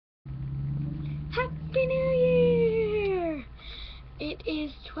Happy New Year! It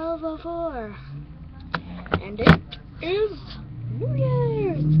is 12:04, and it is New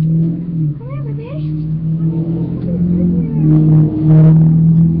Year's. Come everybody.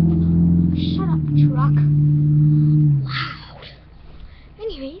 Shut up, truck. Loud.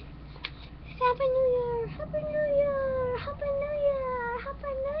 Anyways, Happy New Year! Happy New Year! Happy New Year!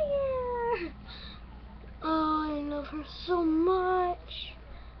 Happy New Year! Oh, I love her so much.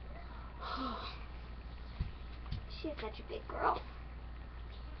 She's such a big girl.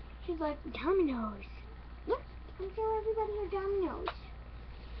 She's like Dominoes. Look, show everybody your Dominoes.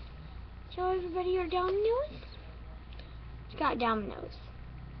 Show everybody your Dominoes. She's got Dominoes.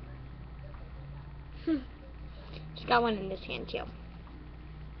 She's got one in this hand too.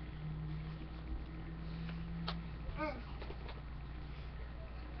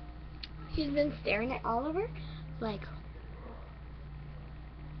 She's been staring at Oliver like,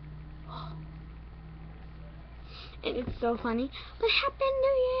 and it's so funny. But Happy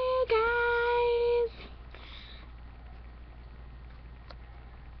New Year, guys!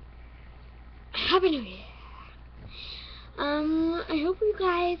 Happy New Year! I hope you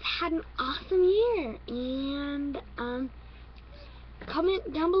guys had an awesome year, and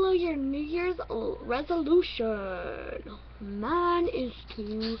comment down below your New Year's resolution. Mine is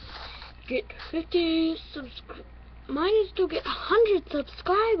to get 50 subscribers. Mine is to get 100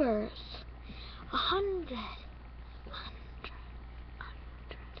 subscribers. 100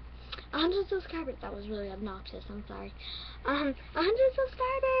 subscribers. That was really obnoxious. I'm sorry. 100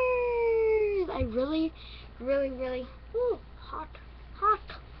 subscribers. I really, ooh, hot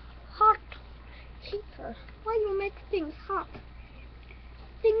heater. Why you make things hot?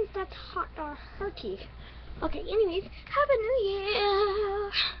 Things that's hot are hurty. Okay, anyways, Happy New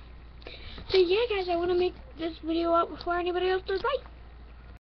Year. So yeah, guys, I want to make this video up before anybody else does. Bye.